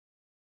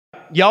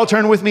Y'all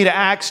turn with me to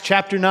Acts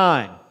chapter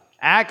 9.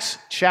 Acts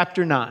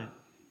chapter 9.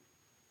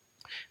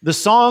 The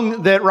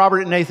song that Robert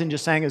and Nathan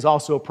just sang is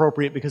also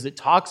appropriate because it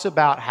talks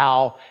about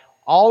how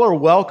all are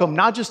welcome,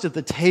 not just at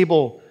the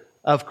table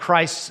of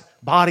Christ's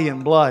body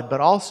and blood,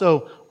 but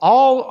also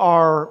all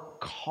are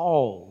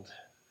called.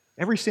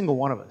 Every single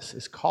one of us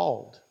is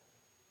called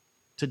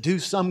to do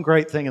some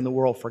great thing in the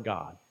world for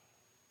God.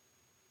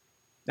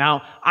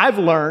 Now, I've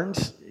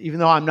learned, even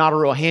though I'm not a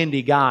real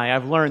handy guy,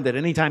 I've learned that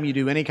anytime you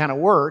do any kind of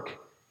work,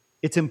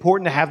 it's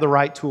important to have the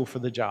right tool for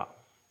the job.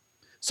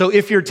 So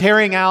if you're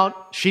tearing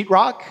out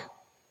sheetrock,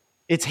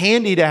 it's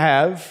handy to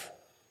have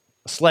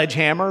a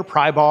sledgehammer,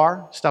 pry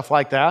bar, stuff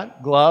like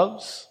that,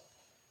 gloves.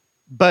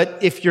 But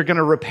if you're going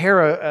to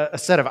repair a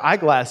set of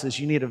eyeglasses,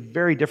 you need a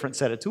very different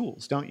set of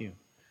tools, don't you?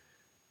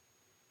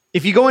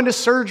 If you go into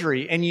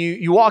surgery and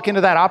you walk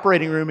into that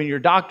operating room and your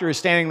doctor is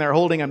standing there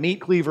holding a meat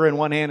cleaver in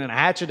one hand and a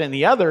hatchet in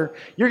the other,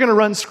 you're going to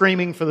run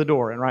screaming for the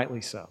door, and rightly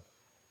so.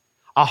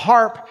 A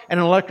harp and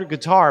an electric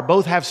guitar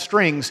both have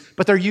strings,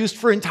 but they're used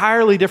for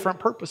entirely different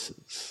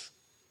purposes.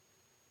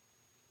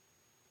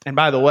 And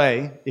by the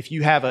way, if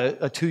you have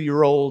a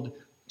 2-year-old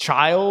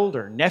child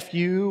or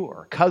nephew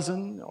or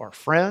cousin or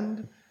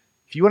friend,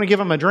 if you want to give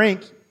them a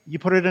drink, you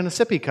put it in a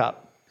sippy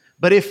cup.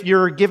 But if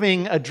you're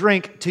giving a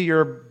drink to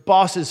your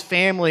boss's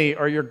family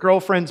or your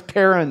girlfriend's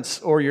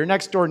parents or your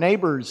next door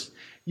neighbors,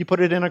 you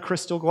put it in a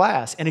crystal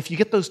glass. And if you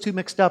get those two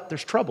mixed up,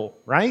 there's trouble,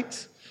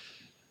 right?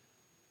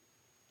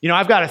 You know,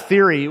 I've got a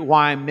theory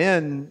why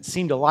men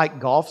seem to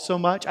like golf so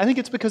much. I think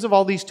it's because of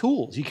all these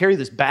tools. You carry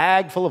this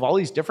bag full of all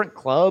these different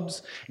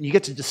clubs, and you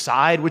get to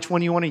decide which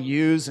one you want to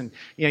use. And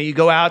you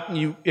go out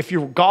and if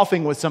you're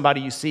golfing with somebody,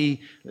 you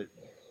see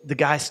the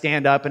guy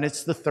stand up, and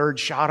it's the third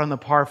shot on the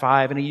par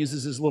 5, and he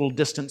uses his little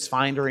distance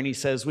finder, and he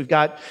says, we've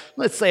got,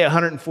 let's say,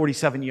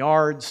 147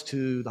 yards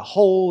to the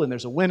hole, and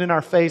there's a wind in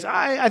our face.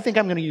 I think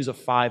I'm going to use a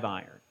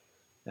 5-iron.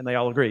 And they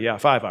all agree, yeah,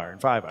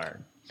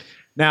 5-iron.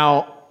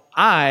 Now,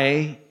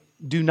 I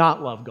do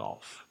not love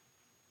golf.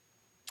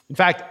 In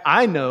fact,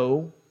 I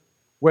know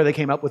where they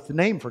came up with the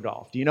name for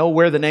golf. Do you know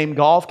where the name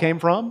golf came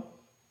from?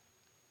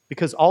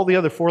 Because all the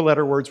other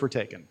 4-letter words were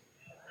taken.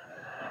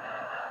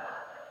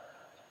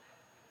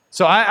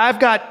 So I've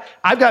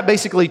got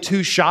basically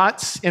 2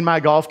 shots in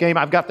my golf game.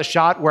 I've got the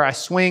shot where I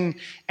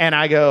swing and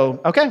I go,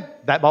 okay,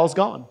 that ball's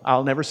gone.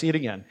 I'll never see it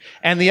again.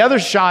 And the other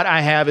shot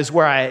I have is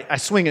where I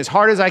swing as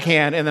hard as I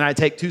can, and then I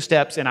take 2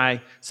 steps and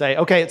I say,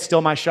 okay, it's still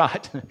my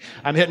shot.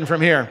 I'm hitting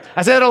from here.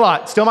 I say it a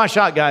lot. Still my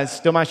shot, guys.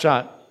 Still my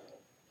shot.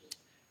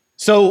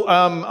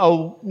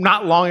 So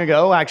not long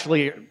ago,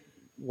 actually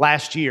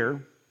last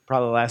year,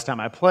 probably the last time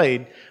I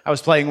played, I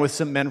was playing with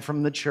some men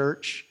from the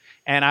church,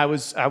 and I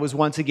was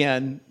once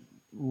again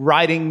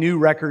writing new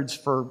records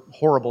for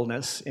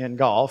horribleness in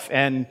golf,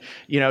 and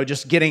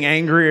just getting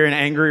angrier and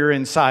angrier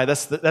inside.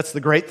 That's the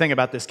great thing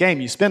about this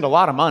game. You spend a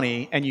lot of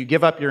money and you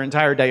give up your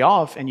entire day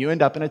off and you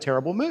end up in a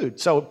terrible mood.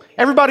 So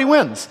everybody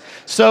wins.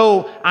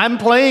 So I'm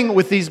playing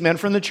with these men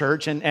from the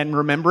church and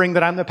remembering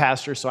that I'm the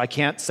pastor, so I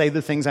can't say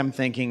the things I'm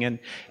thinking,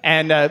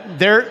 and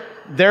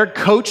they're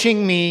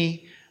coaching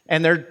me,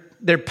 and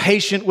they're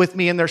patient with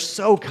me, and they're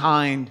so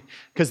kind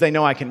because they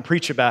know I can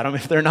preach about them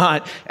if they're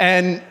not.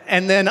 And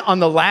then on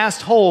the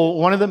last hole,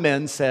 one of the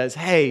men says,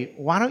 hey,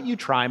 why don't you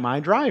try my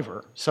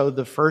driver? So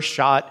the first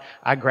shot,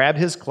 I grab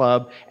his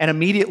club, and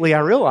immediately I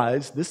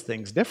realize this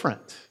thing's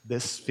different.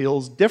 This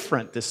feels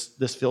different.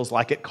 This feels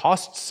like it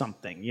costs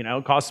something,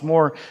 it costs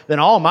more than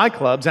all my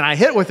clubs. And I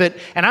hit with it,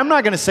 and I'm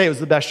not going to say it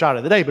was the best shot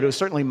of the day, but it was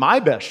certainly my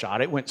best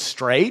shot. It went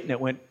straight, and it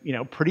went,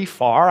 pretty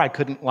far. I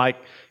couldn't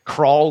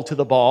crawl to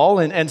the ball.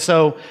 And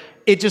so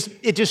it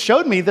just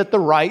showed me that the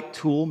right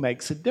tool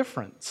makes a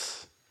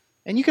difference.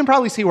 And you can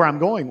probably see where I'm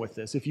going with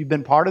this. If you've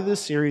been part of this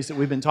series that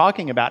we've been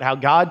talking about, how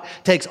God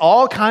takes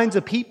all kinds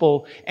of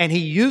people and He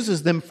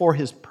uses them for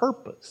His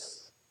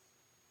purpose.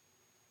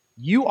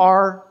 You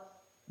are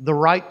the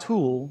right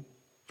tool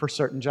for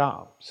certain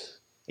jobs.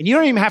 And you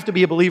don't even have to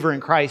be a believer in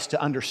Christ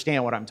to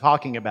understand what I'm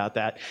talking about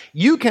that.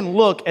 You can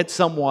look at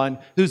someone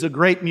who's a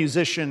great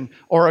musician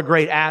or a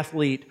great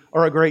athlete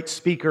or a great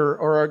speaker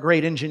or a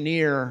great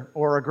engineer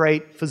or a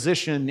great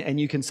physician, and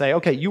you can say,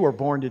 okay, you were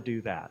born to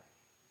do that.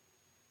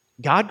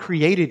 God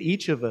created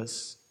each of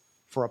us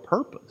for a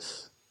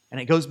purpose,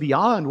 and it goes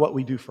beyond what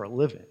we do for a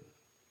living.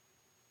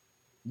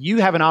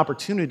 You have an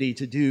opportunity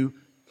to do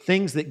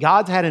things that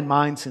God's had in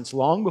mind since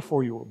long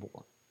before you were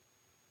born.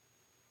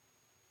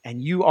 And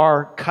you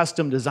are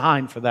custom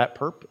designed for that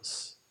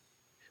purpose.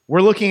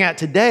 We're looking at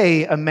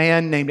today a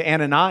man named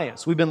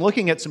Ananias. We've been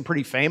looking at some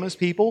pretty famous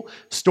people,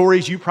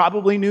 stories you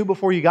probably knew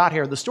before you got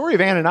here. The story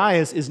of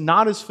Ananias is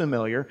not as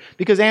familiar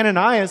because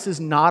Ananias is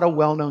not a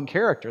well-known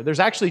character. There's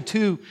actually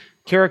 2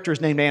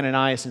 characters named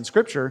Ananias in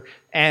Scripture,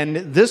 and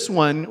this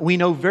one we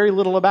know very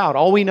little about.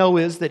 All we know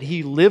is that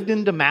he lived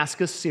in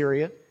Damascus,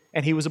 Syria,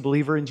 and he was a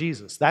believer in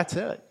Jesus. That's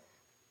it.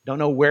 Don't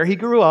know where he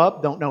grew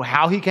up, don't know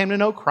how he came to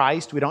know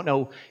Christ. We don't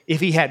know if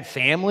he had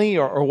family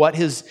or what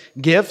his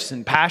gifts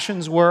and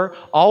passions were.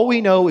 All we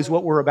know is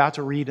what we're about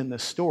to read in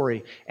this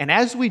story. And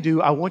as we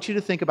do, I want you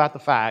to think about the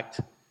fact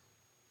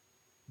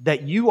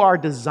that you are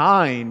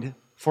designed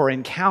for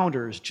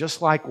encounters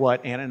just like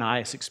what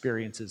Ananias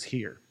experiences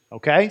here.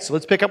 Okay? So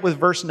let's pick up with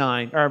verse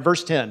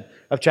 10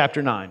 of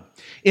chapter 9.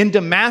 In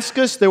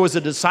Damascus there was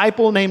a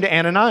disciple named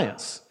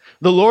Ananias.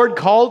 The Lord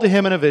called to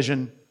him in a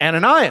vision,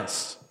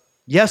 "Ananias."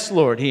 "Yes,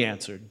 Lord," he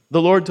answered.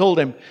 The Lord told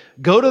him,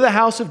 "Go to the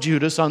house of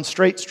Judas on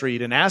Straight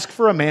Street and ask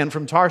for a man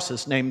from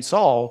Tarsus named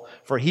Saul,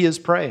 for he is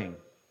praying.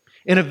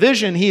 In a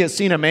vision he has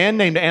seen a man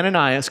named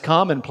Ananias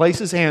come and place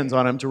his hands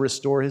on him to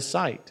restore his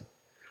sight."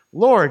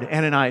 "Lord,"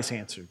 Ananias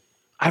answered,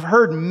 "I've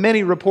heard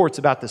many reports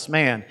about this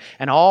man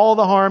and all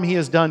the harm he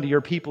has done to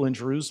your people in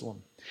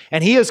Jerusalem.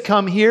 And he has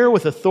come here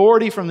with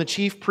authority from the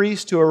chief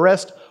priest to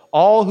arrest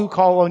all who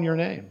call on your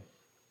name."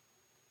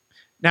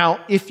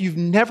 Now, if you've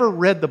never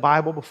read the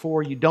Bible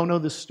before, you don't know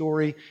this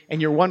story, and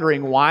you're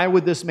wondering, why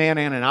would this man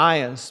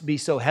Ananias be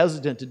so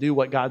hesitant to do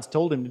what God's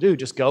told him to do?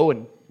 Just go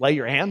and lay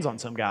your hands on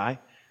some guy.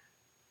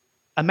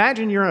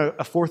 Imagine you're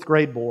a fourth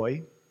grade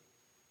boy,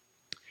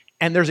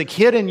 and there's a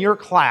kid in your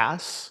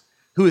class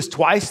who is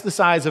twice the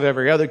size of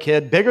every other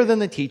kid, bigger than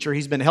the teacher.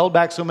 He's been held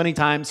back so many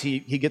times, he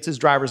gets his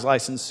driver's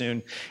license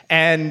soon.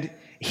 And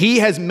he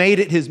has made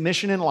it his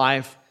mission in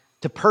life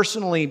to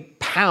personally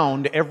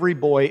pound every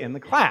boy in the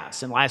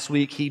class. And last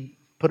week he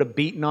put a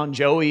beating on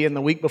Joey, and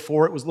the week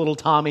before it was little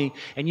Tommy,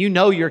 and you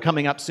know you're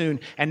coming up soon.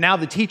 And now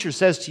the teacher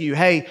says to you,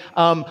 "Hey,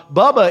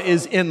 Bubba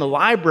is in the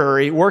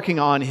library working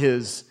on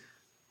his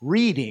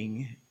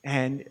reading,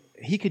 and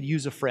he could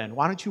use a friend.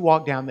 Why don't you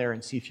walk down there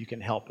and see if you can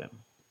help him?"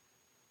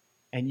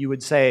 And you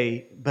would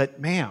say,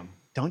 "But ma'am,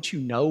 don't you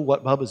know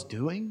what Bubba's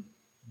doing?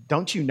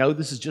 Don't you know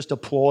this is just a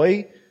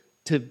ploy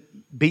to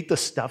beat the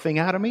stuffing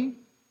out of me?"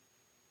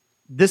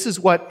 This is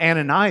what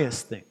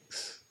Ananias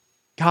thinks.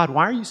 "God,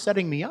 why are you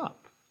setting me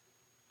up?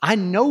 I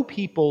know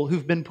people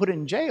who've been put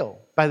in jail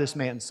by this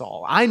man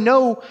Saul. I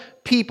know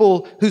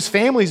people whose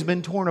families have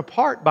been torn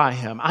apart by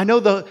him. I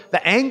know the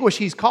anguish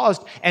he's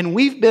caused, and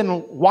we've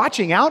been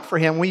watching out for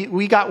him.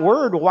 We got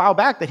word a while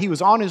back that he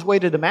was on his way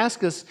to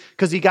Damascus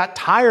because he got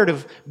tired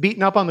of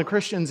beating up on the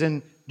Christians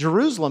in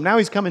Jerusalem. Now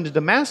he's coming to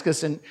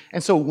Damascus, and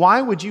so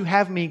why would you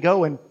have me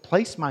go and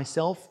place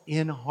myself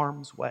in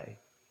harm's way?"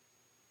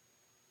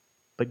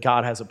 But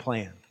God has a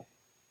plan.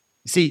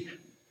 You see,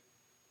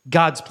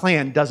 God's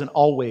plan doesn't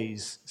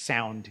always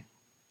sound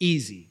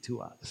easy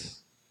to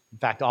us. In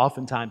fact,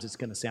 oftentimes it's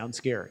going to sound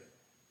scary.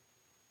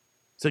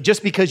 So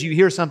just because you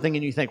hear something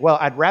and you think, "Well,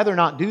 I'd rather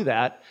not do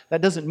that,"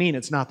 that doesn't mean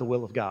it's not the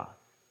will of God.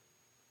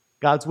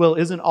 God's will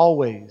isn't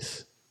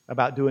always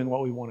about doing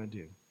what we want to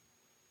do.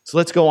 So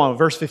let's go on.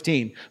 Verse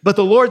 15. "But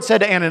the Lord said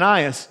to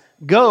Ananias,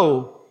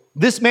 'Go,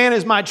 this man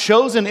is my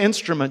chosen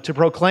instrument to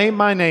proclaim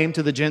my name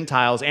to the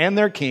Gentiles and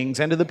their kings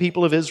and to the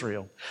people of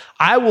Israel.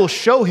 I will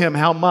show him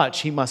how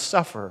much he must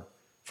suffer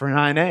for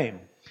my name.'"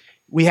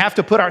 We have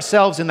to put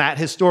ourselves in that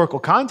historical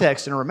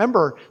context and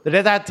remember that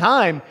at that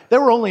time,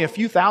 there were only a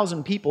few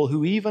thousand people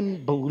who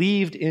even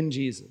believed in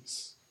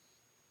Jesus.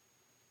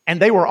 And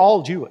they were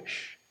all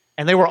Jewish.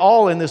 And they were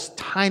all in this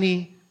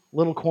tiny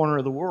little corner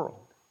of the world.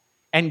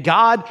 And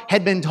God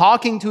had been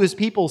talking to his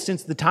people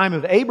since the time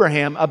of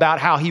Abraham about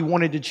how he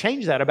wanted to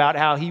change that, about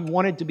how he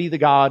wanted to be the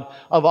God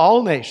of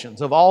all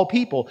nations, of all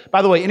people.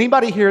 By the way,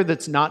 anybody here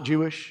that's not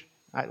Jewish,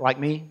 like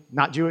me,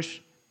 not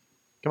Jewish?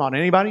 Come on,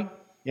 anybody?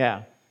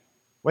 Yeah.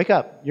 Wake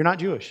up. You're not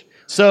Jewish.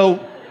 So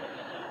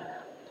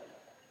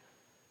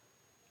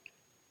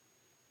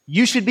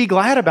you should be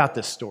glad about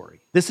this story.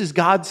 This is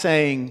God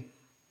saying,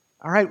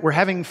 all right, we're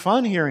having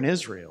fun here in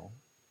Israel.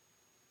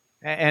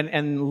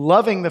 And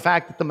loving the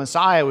fact that the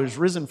Messiah was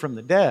risen from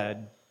the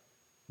dead,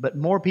 but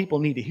more people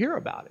need to hear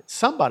about it.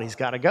 Somebody's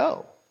got to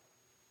go.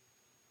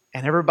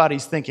 And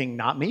everybody's thinking,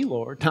 "Not me,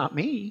 Lord, not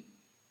me.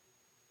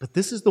 But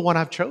this is the one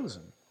I've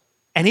chosen.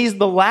 And he's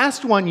the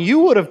last one you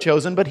would have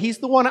chosen, but he's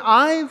the one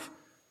I've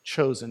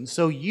chosen.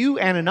 So you,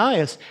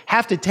 Ananias,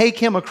 have to take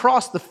him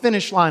across the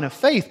finish line of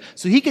faith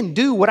so he can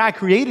do what I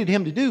created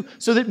him to do,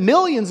 so that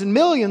millions and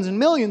millions and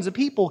millions of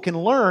people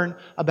can learn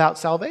about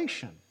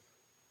salvation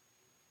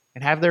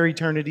and have their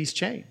eternities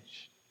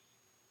changed."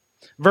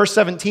 Verse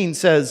 17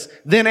 says,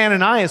 "Then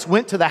Ananias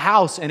went to the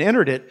house and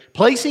entered it.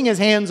 Placing his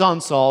hands on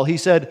Saul, he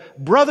said,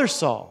 'Brother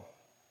Saul,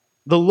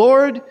 the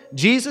Lord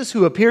Jesus,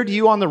 who appeared to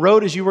you on the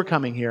road as you were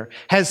coming here,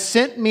 has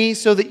sent me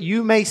so that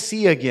you may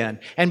see again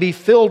and be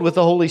filled with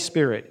the Holy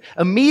Spirit.'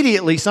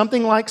 Immediately,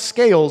 something like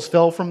scales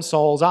fell from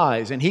Saul's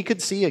eyes, and he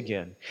could see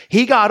again.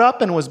 He got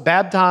up and was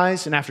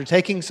baptized, and after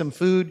taking some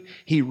food,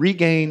 he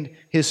regained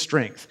his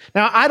strength."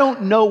 Now, I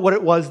don't know what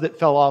it was that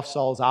fell off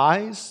Saul's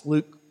eyes.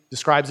 Luke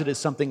describes it as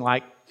something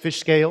like fish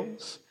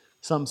scales.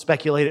 Some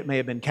speculate it may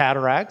have been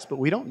cataracts, but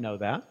we don't know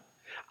that.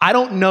 I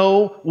don't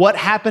know what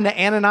happened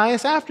to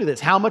Ananias after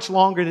this. How much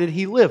longer did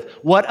he live?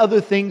 What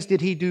other things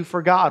did he do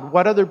for God?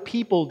 What other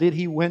people did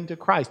he win to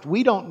Christ?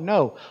 We don't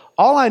know.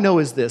 All I know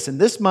is this, and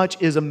this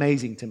much is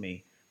amazing to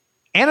me.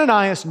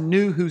 Ananias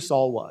knew who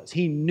Saul was.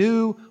 He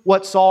knew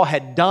what Saul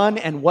had done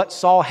and what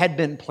Saul had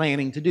been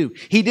planning to do.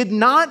 He did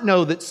not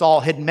know that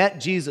Saul had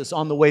met Jesus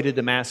on the way to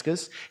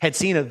Damascus, had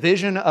seen a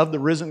vision of the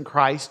risen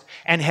Christ,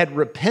 and had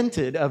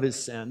repented of his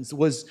sins,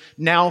 was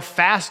now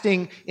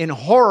fasting in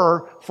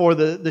horror for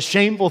the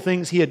shameful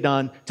things he had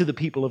done to the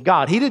people of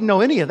God. He didn't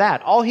know any of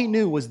that. All he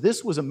knew was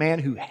this was a man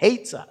who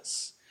hates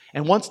us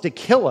and wants to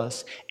kill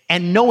us.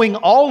 And knowing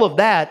all of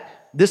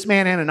that, this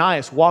man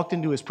Ananias walked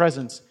into his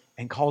presence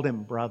and called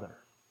him brother.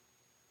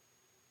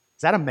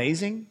 Is that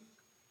amazing?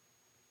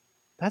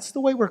 That's the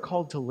way we're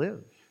called to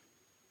live.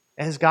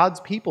 As God's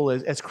people,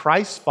 as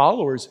Christ's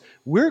followers,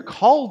 we're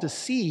called to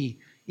see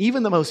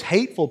even the most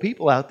hateful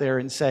people out there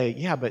and say,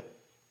 yeah, but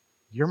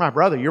you're my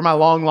brother. You're my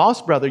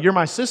long-lost brother. You're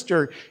my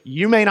sister.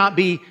 You may not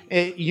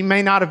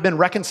have been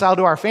reconciled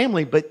to our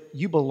family, but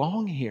you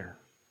belong here.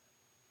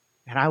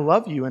 And I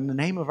love you in the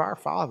name of our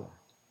Father.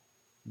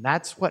 And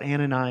that's what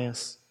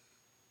Ananias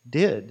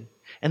did.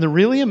 And the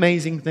really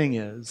amazing thing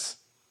is,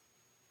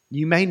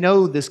 you may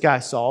know this guy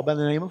Saul by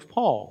the name of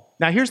Paul.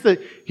 Now here's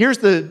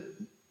the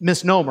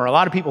misnomer. A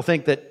lot of people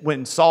think that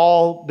when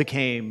Saul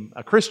became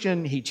a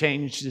Christian, he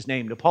changed his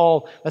name to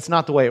Paul. That's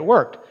not the way it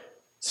worked.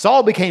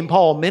 Saul became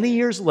Paul many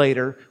years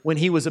later when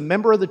he was a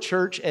member of the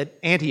church at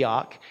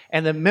Antioch.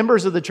 And the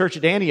members of the church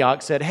at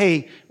Antioch said,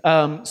 hey,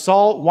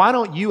 Saul, why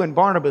don't you and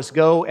Barnabas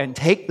go and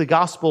take the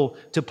gospel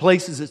to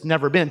places it's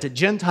never been, to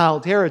Gentile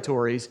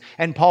territories?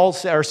 And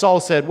Saul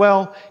said,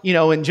 well,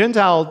 in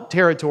Gentile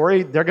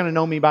territory, they're going to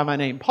know me by my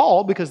name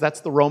Paul because that's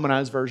the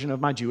Romanized version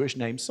of my Jewish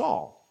name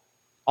Saul.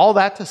 All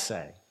that to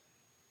say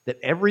that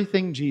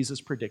everything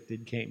Jesus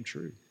predicted came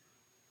true.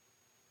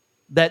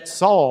 That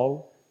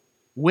Saul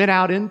went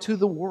out into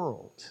the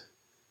world,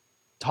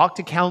 talked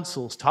to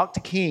councils, talked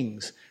to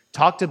kings,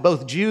 talked to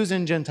both Jews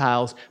and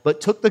Gentiles, but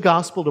took the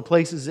gospel to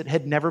places it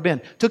had never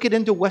been. Took it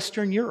into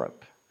Western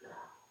Europe.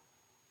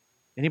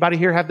 Anybody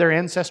here have their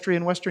ancestry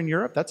in Western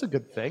Europe? That's a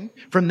good thing.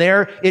 From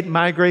there, it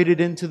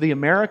migrated into the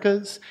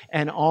Americas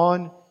and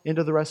on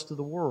into the rest of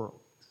the world.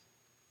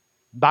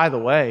 By the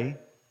way,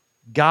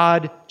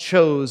 God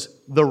chose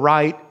the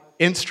right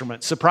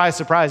instrument. Surprise,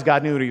 surprise,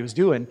 God knew what he was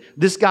doing.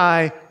 This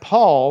guy,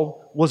 Paul,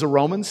 was a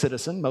Roman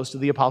citizen. Most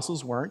of the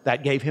apostles weren't.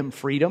 That gave him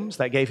freedoms.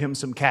 That gave him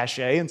some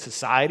cachet in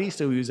society,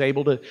 so he was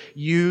able to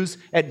use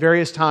at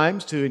various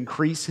times to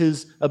increase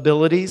his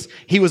abilities.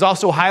 He was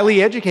also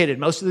highly educated.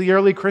 Most of the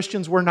early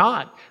Christians were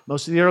not.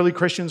 Most of the early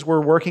Christians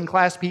were working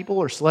class people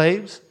or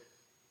slaves.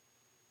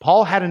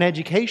 Paul had an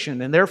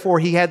education, and therefore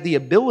he had the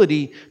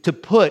ability to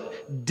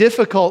put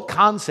difficult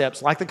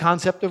concepts, like the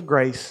concept of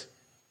grace,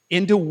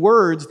 into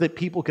words that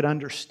people could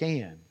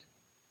understand.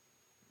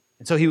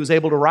 And so he was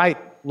able to write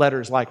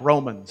letters like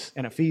Romans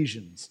and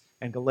Ephesians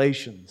and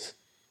Galatians,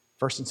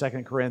 1st and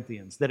 2nd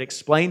Corinthians, that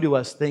explain to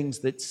us things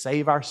that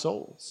save our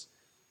souls.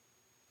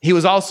 He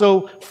was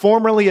also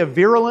formerly a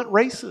virulent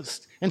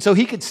racist. And so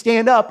he could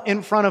stand up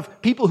in front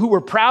of people who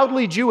were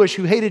proudly Jewish,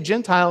 who hated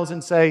Gentiles,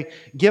 and say,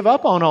 give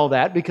up on all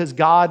that because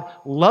God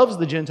loves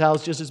the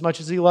Gentiles just as much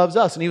as he loves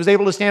us. And he was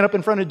able to stand up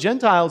in front of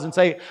Gentiles and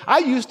say, I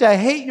used to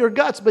hate your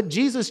guts, but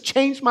Jesus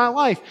changed my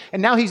life.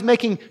 And now he's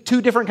making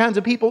two different kinds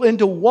of people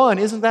into one.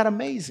 Isn't that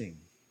amazing?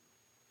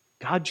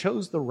 God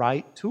chose the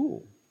right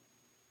tool.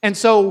 And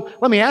so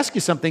let me ask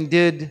you something.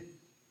 Did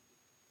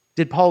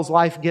Paul's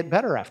life get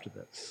better after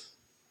this?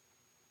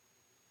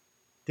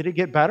 Did it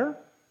get better?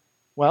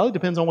 Well, it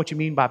depends on what you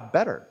mean by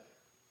better.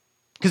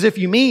 Because if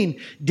you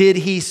mean, did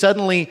he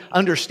suddenly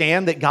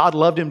understand that God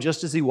loved him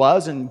just as he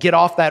was and get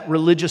off that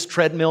religious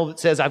treadmill that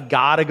says, I've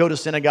got to go to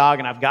synagogue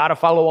and I've got to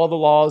follow all the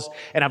laws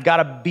and I've got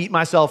to beat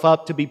myself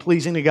up to be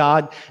pleasing to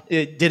God?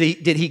 Did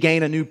he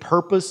gain a new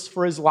purpose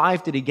for his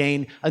life? Did he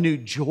gain a new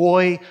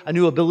joy, a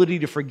new ability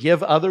to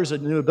forgive others, a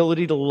new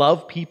ability to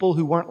love people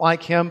who weren't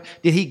like him?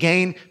 Did he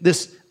gain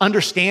this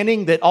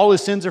understanding that all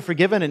his sins are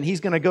forgiven and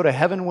he's going to go to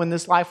heaven when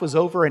this life was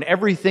over and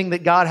everything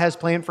that God has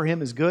planned for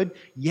him is good?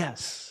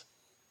 Yes.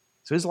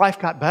 So his life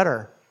got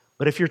better.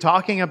 But if you're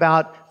talking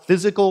about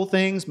physical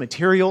things,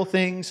 material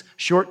things,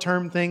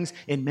 short-term things,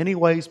 in many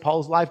ways,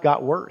 Paul's life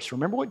got worse.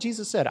 Remember what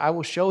Jesus said, I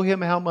will show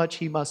him how much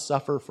he must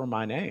suffer for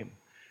my name.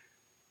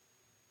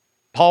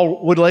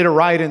 Paul would later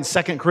write in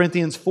 2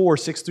 Corinthians 4,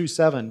 6 through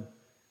 7,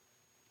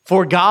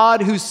 for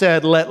God who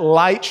said, let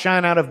light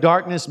shine out of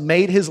darkness,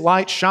 made his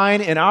light shine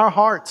in our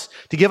hearts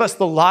to give us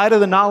the light of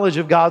the knowledge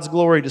of God's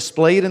glory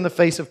displayed in the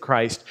face of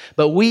Christ.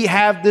 But we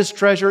have this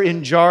treasure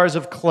in jars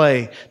of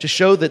clay to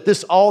show that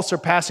this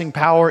all-surpassing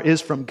power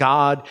is from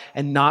God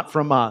and not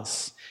from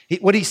us.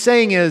 What he's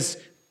saying is,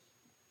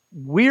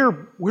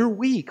 we're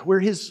weak. We're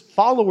his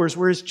followers.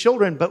 We're his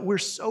children, but we're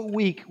so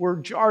weak. We're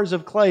jars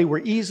of clay. We're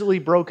easily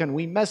broken.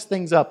 We mess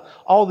things up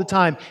all the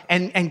time.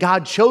 And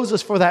God chose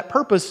us for that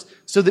purpose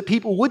so that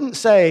people wouldn't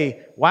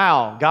say,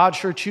 wow, God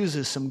sure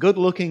chooses some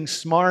good-looking,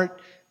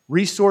 smart,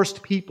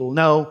 resourced people.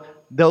 No,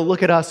 they'll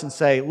look at us and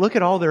say, look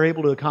at all they're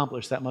able to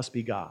accomplish. That must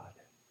be God.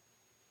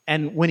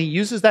 And when he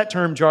uses that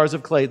term, jars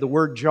of clay, the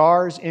word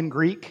jars in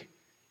Greek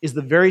is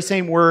the very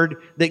same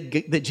word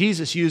that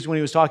Jesus used when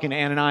he was talking to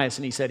Ananias,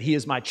 and he said, he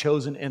is my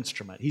chosen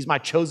instrument. He's my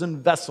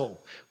chosen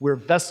vessel. We're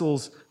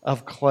vessels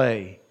of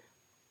clay.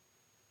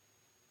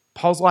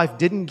 Paul's life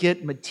didn't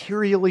get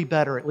materially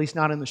better, at least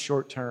not in the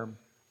short term.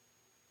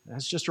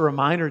 That's just a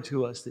reminder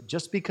to us that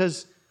just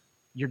because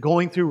you're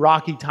going through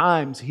rocky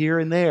times here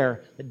and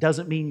there, it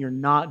doesn't mean you're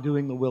not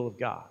doing the will of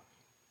God.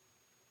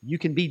 You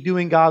can be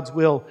doing God's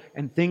will,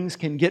 and things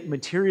can get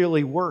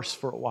materially worse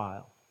for a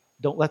while.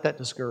 Don't let that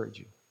discourage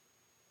you.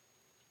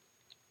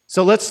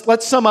 So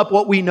let's sum up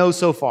what we know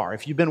so far.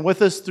 If you've been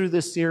with us through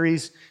this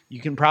series, you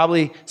can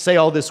probably say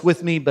all this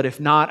with me, but if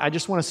not, I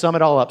just want to sum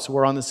it all up so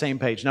we're on the same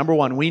page. Number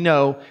one, we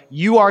know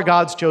you are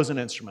God's chosen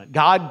instrument.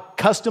 God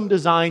custom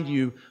designed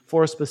you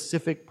for a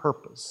specific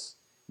purpose.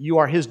 You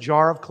are His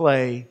jar of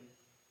clay,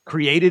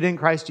 created in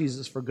Christ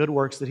Jesus for good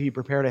works that He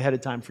prepared ahead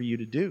of time for you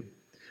to do.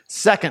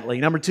 Secondly,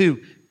 number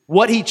two,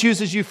 what He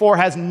chooses you for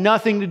has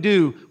nothing to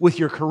do with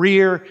your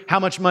career, how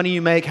much money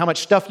you make, how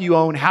much stuff you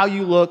own, how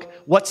you look,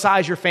 what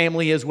size your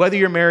family is, whether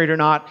you're married or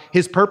not.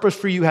 His purpose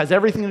for you has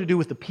everything to do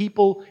with the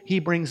people He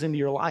brings into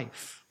your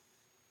life.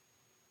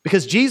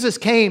 Because Jesus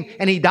came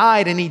and He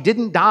died, and He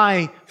didn't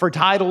die for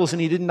titles,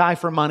 and He didn't die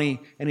for money,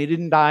 and He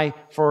didn't die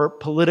for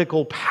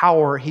political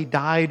power. He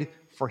died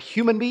for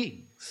human beings.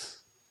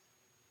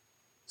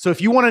 So if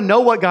you want to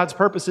know what God's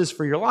purpose is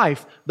for your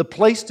life, the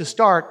place to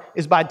start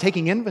is by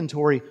taking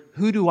inventory.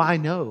 Who do I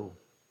know?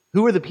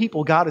 Who are the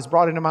people God has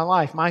brought into my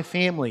life? My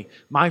family,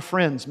 my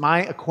friends,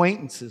 my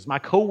acquaintances, my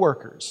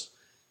coworkers,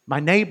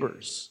 my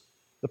neighbors,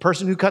 the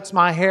person who cuts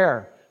my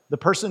hair, the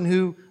person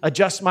who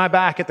adjusts my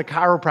back at the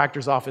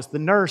chiropractor's office, the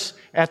nurse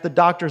at the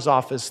doctor's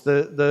office,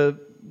 the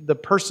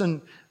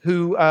person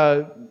who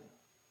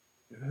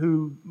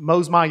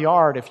mows my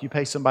yard if you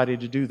pay somebody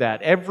to do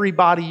that.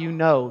 Everybody you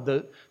know,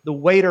 the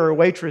waiter or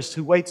waitress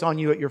who waits on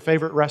you at your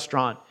favorite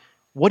restaurant.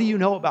 What do you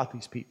know about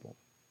these people?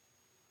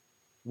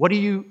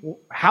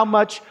 How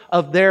much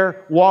of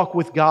their walk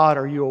with God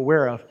are you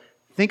aware of?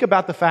 Think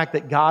about the fact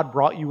that God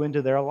brought you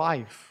into their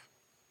life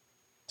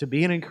to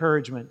be an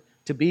encouragement,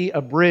 to be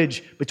a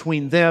bridge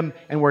between them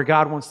and where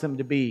God wants them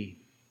to be.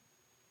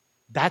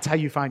 That's how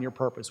you find your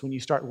purpose, when you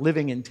start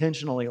living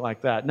intentionally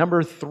like that.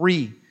 Number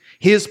three,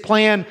 His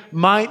plan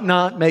might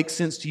not make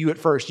sense to you at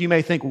first. You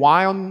may think,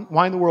 why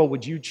in the world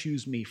would you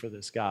choose me for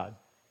this, God?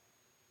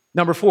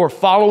 Number four,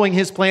 following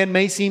His plan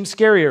may seem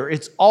scarier.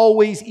 It's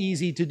always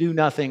easy to do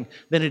nothing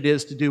than it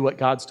is to do what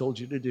God's told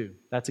you to do.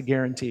 That's a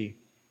guarantee.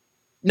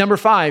 Number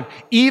five,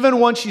 even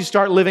once you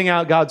start living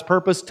out God's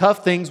purpose,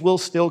 tough things will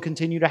still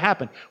continue to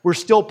happen. We're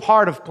still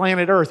part of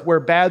planet Earth where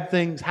bad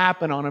things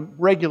happen on a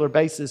regular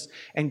basis,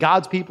 and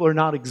God's people are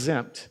not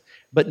exempt.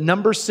 But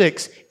number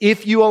six,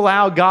 if you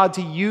allow God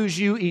to use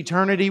you,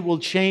 eternity will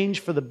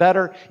change for the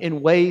better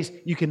in ways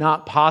you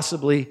cannot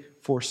possibly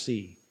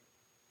foresee.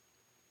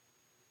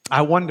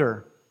 I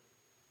wonder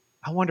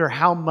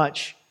how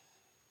much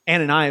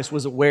Ananias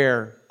was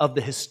aware of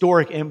the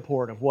historic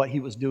import of what he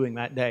was doing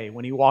that day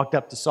when he walked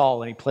up to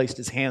Saul and he placed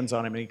his hands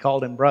on him and he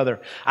called him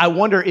brother. I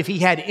wonder if he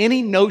had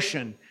any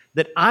notion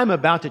that I'm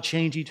about to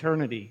change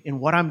eternity in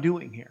what I'm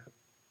doing here.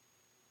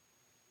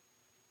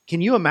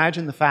 Can you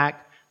imagine the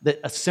fact that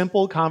a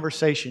simple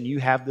conversation you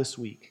have this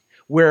week,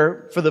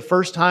 where for the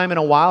first time in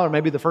a while, or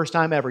maybe the first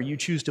time ever, you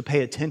choose to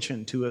pay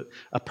attention to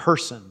a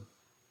person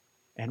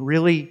and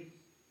really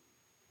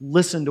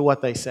listen to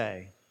what they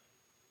say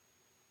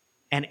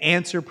and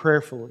answer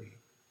prayerfully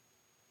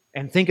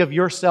and think of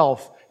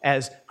yourself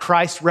as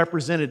Christ's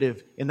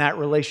representative in that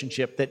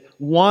relationship, that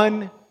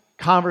one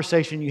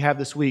conversation you have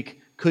this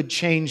week could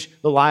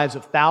change the lives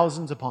of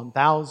thousands upon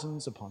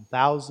thousands upon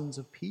thousands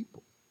of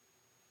people.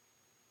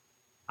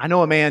 I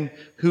know a man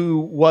who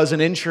was an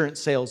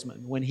insurance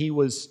salesman when he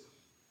was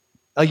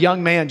a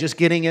young man just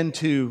getting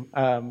into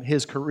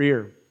his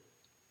career.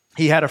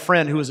 He had a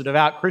friend who was a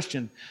devout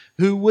Christian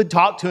who would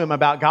talk to him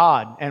about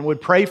God and would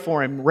pray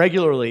for him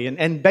regularly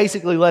and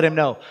basically let him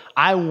know,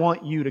 I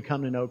want you to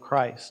come to know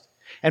Christ.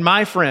 And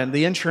my friend,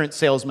 the insurance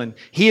salesman,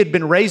 he had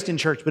been raised in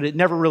church, but it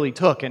never really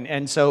took.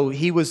 And so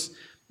he was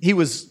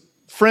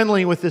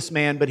friendly with this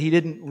man, but he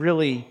didn't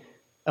really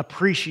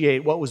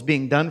appreciate what was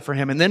being done for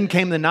him. And then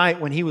came the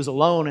night when he was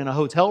alone in a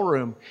hotel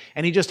room,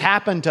 and he just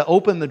happened to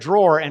open the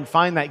drawer and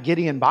find that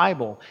Gideon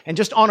Bible. And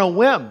just on a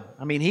whim,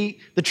 I mean,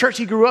 the church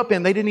he grew up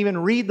in, they didn't even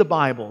read the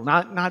Bible,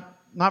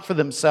 not for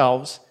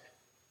themselves,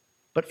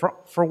 but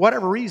for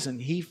whatever reason,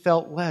 he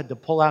felt led to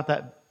pull out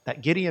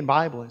that Gideon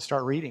Bible and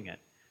start reading it.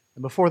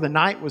 And before the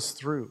night was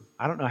through,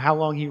 I don't know how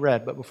long he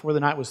read, but before the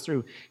night was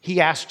through,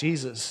 he asked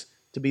Jesus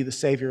to be the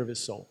Savior of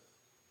his soul.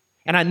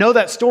 And I know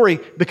that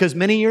story because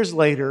many years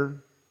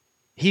later,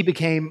 he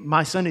became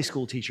my Sunday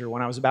school teacher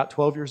when I was about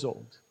 12 years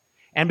old.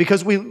 And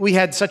because we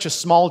had such a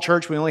small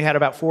church, we only had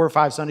about 4 or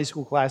 5 Sunday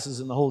school classes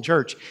in the whole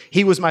church,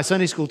 he was my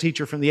Sunday school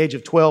teacher from the age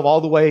of 12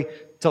 all the way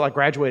till I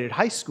graduated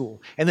high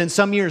school. And then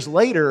some years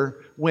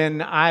later,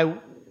 when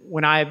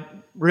I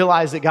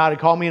realized that God had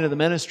called me into the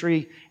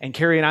ministry and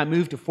Carrie and I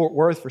moved to Fort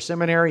Worth for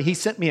seminary, he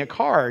sent me a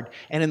card,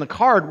 and in the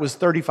card was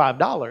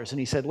 $35. And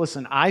he said,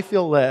 listen, I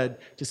feel led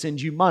to send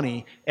you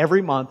money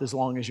every month as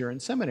long as you're in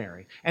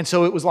seminary. And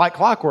so it was like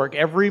clockwork.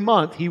 Every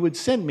month he would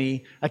send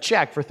me a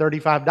check for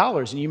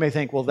 $35. And you may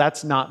think, well,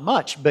 that's not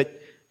much, but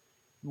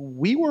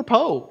we were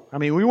po. I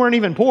mean, we weren't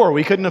even poor.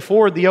 We couldn't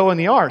afford the O and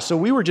the R. So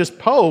we were just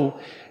po,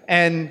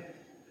 and,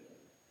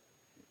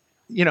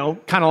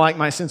 kind of like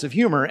my sense of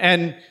humor.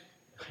 And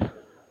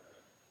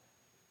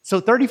so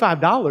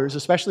 $35,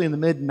 especially in the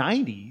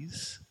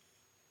mid-90s,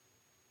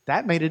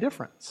 that made a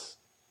difference.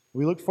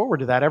 We looked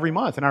forward to that every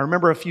month. And I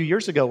remember a few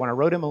years ago when I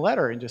wrote him a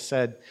letter and just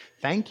said,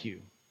 thank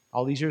you,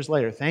 all these years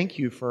later, thank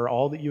you for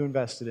all that you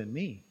invested in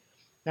me.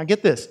 Now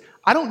get this,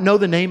 I don't know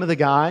the name of the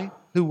guy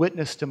who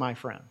witnessed to my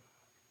friend.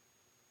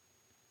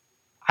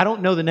 I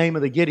don't know the name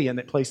of the Gideon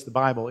that placed the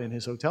Bible in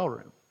his hotel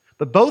room.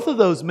 But both of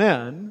those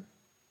men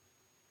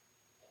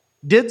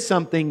did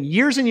something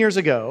years and years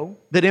ago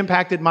that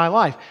impacted my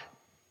life.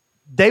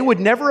 They would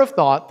never have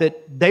thought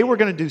that they were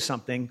going to do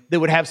something that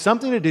would have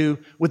something to do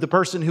with the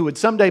person who would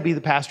someday be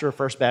the pastor of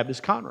First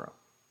Baptist Conroe.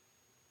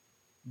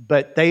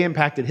 But they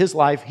impacted his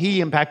life.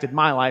 He impacted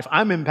my life.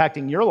 I'm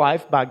impacting your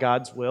life by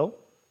God's will. Do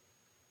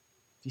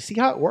you see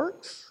how it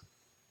works?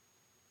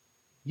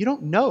 You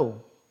don't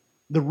know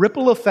the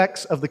ripple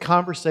effects of the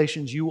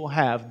conversations you will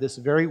have this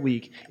very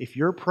week if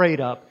you're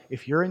prayed up,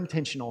 if you're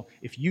intentional,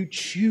 if you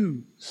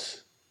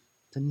choose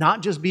to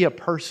not just be a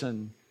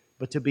person,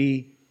 but to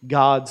be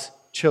God's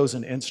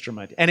chosen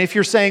instrument. And if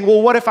you're saying,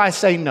 well, what if I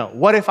say no?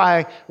 What if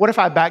I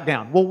back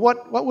down? Well,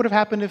 what would have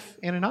happened if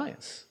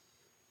Ananias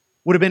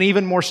would have been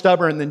even more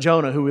stubborn than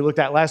Jonah, who we looked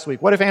at last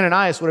week? What if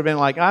Ananias would have been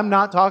like, I'm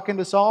not talking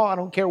to Saul. I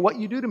don't care what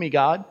you do to me,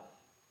 God.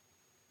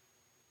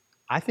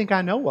 I think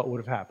I know what would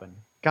have happened.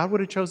 God would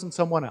have chosen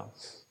someone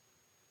else.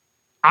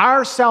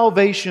 Our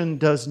salvation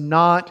does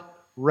not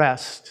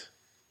rest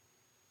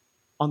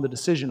on the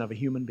decision of a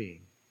human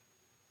being.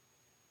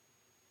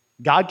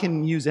 God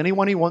can use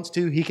anyone He wants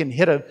to. He can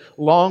hit a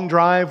long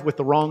drive with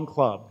the wrong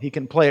club. He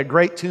can play a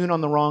great tune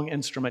on the wrong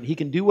instrument. He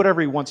can do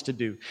whatever He wants to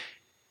do.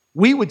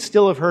 We would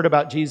still have heard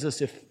about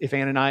Jesus if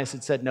Ananias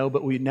had said no,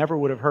 but we never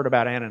would have heard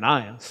about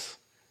Ananias.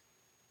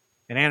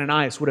 And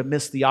Ananias would have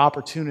missed the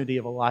opportunity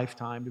of a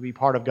lifetime to be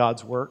part of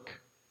God's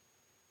work.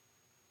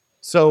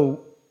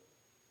 So,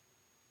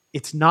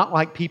 it's not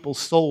like people's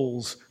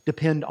souls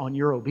depend on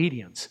your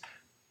obedience.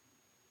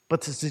 But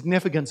the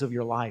significance of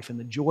your life and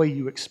the joy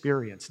you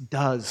experience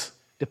does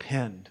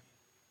depend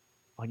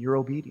on your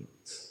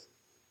obedience.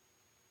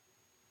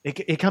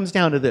 It comes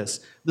down to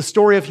this. The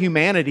story of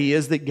humanity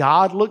is that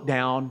God looked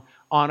down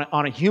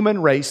on a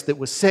human race that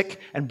was sick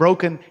and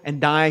broken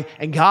and dying,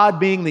 and God,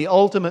 being the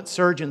ultimate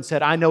surgeon,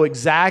 said, I know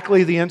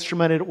exactly the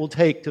instrument it will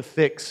take to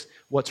fix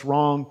what's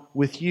wrong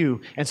with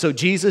you. And so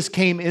Jesus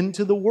came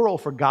into the world,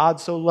 for God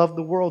so loved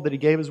the world that He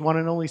gave His one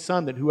and only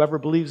Son, that whoever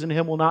believes in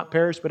Him will not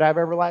perish but have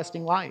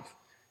everlasting life.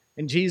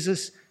 And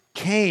Jesus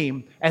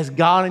came as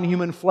God in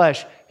human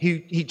flesh.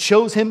 He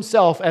chose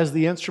Himself as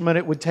the instrument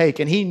it would take.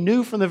 And He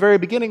knew from the very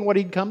beginning what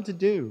He'd come to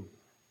do.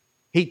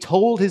 He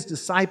told His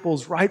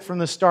disciples right from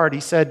the start, He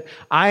said,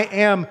 I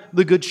am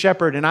the good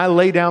shepherd, and I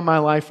lay down my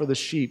life for the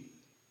sheep.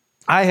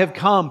 I have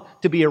come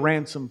to be a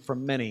ransom for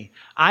many.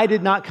 I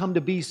did not come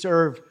to be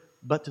served,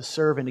 but to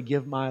serve and to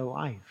give my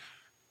life,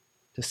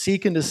 to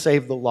seek and to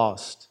save the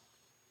lost.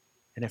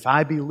 And if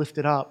I be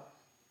lifted up,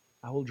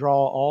 I will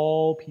draw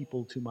all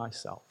people to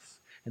myself.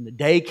 And the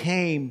day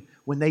came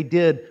when they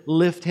did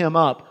lift Him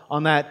up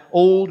on that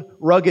old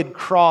rugged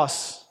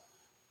cross.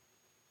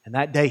 And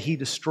that day He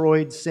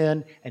destroyed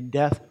sin and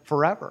death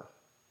forever.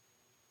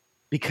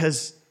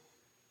 Because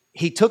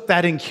He took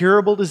that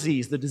incurable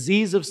disease, the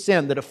disease of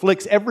sin that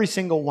afflicts every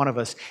single one of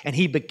us, and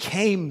He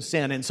became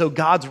sin. And so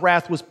God's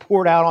wrath was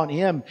poured out on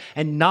Him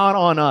and not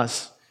on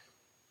us.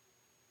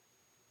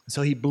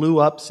 So He blew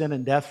up sin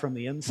and death from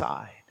the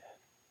inside.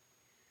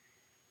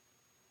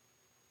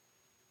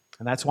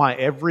 And that's why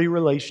every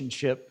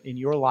relationship in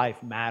your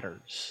life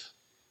matters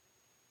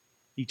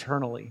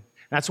eternally.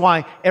 That's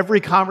why every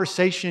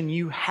conversation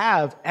you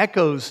have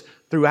echoes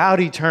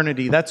throughout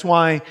eternity. That's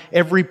why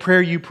every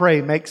prayer you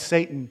pray makes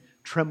Satan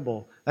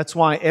tremble. That's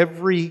why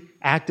every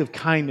act of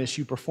kindness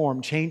you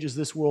perform changes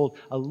this world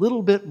a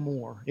little bit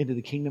more into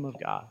the kingdom of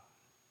God.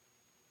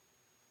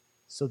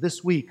 So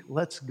this week,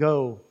 let's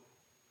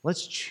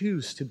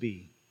choose to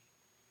be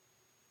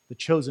the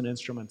chosen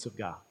instruments of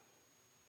God.